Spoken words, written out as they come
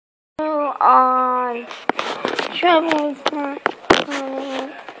On trouble's not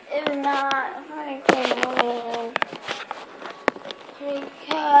coming, if not hurricane wind,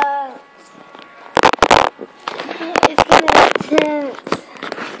 because it's too intense.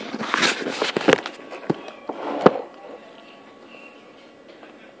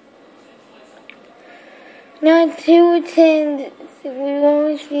 Not too intense, we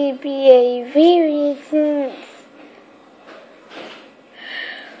won't see be a very intense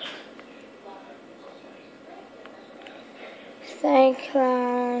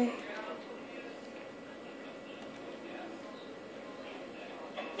cyclone.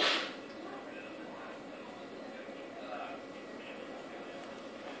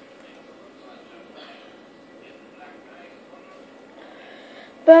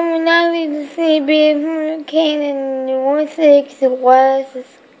 But we're not going to see a big hurricane in the 1/6 west.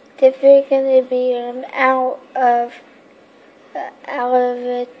 It's definitely going to be out of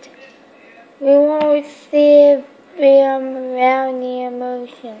it. We won't see it be around the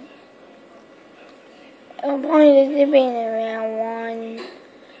ocean. I'm going to be around one,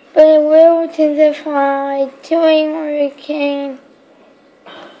 but it will intensify to a hurricane.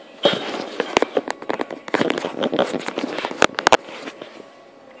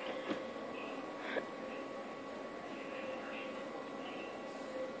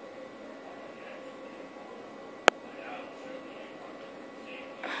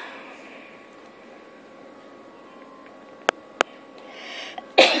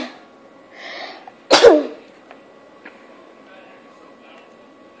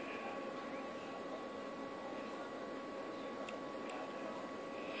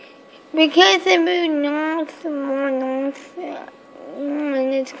 Because it moved more north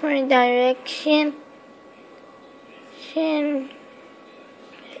in its current direction,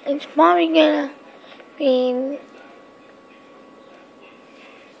 it's probably gonna be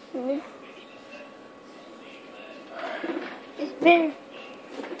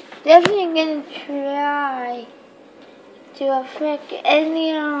definitely gonna try to affect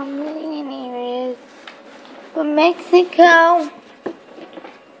any areas, but Mexico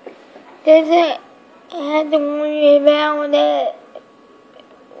doesn't have to worry about it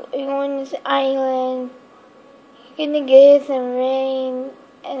on this island. You're gonna get some rain,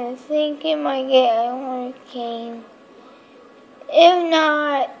 and I think it might get a hurricane. If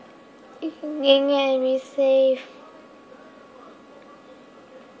not, you're gonna be safe.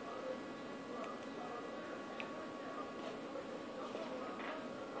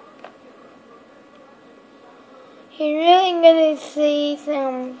 You're really gonna see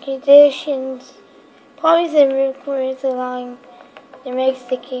some conditions, probably some earthquakes along the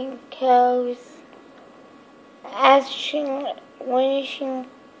Mexican coast, wishing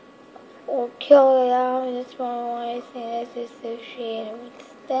or kill it out. That's why I say that's associated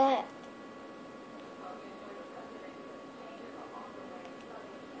with that.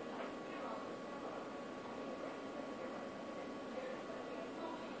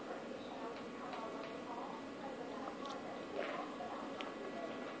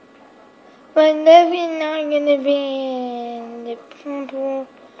 But definitely not gonna be in the purple.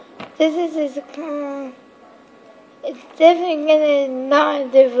 This is it's definitely gonna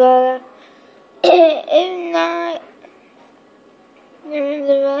not develop. If not gonna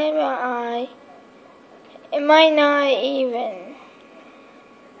develop, it might not even.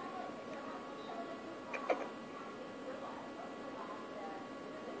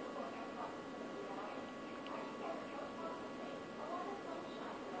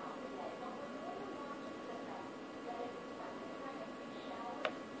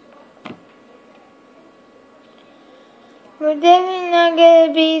 We're definitely not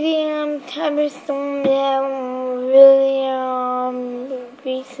gonna be the type of storm that will really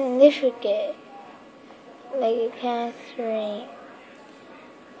be significant, like a Cat 3.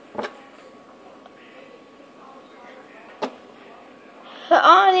 For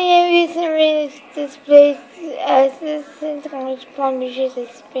all the areas and really displaced as this symptom which publishes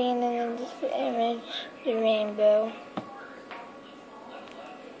expanding in this image, the rainbow.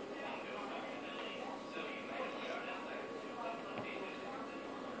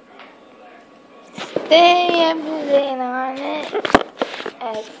 Stay up to date on it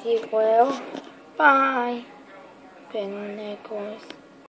as you will. Bye. Ben Nichols.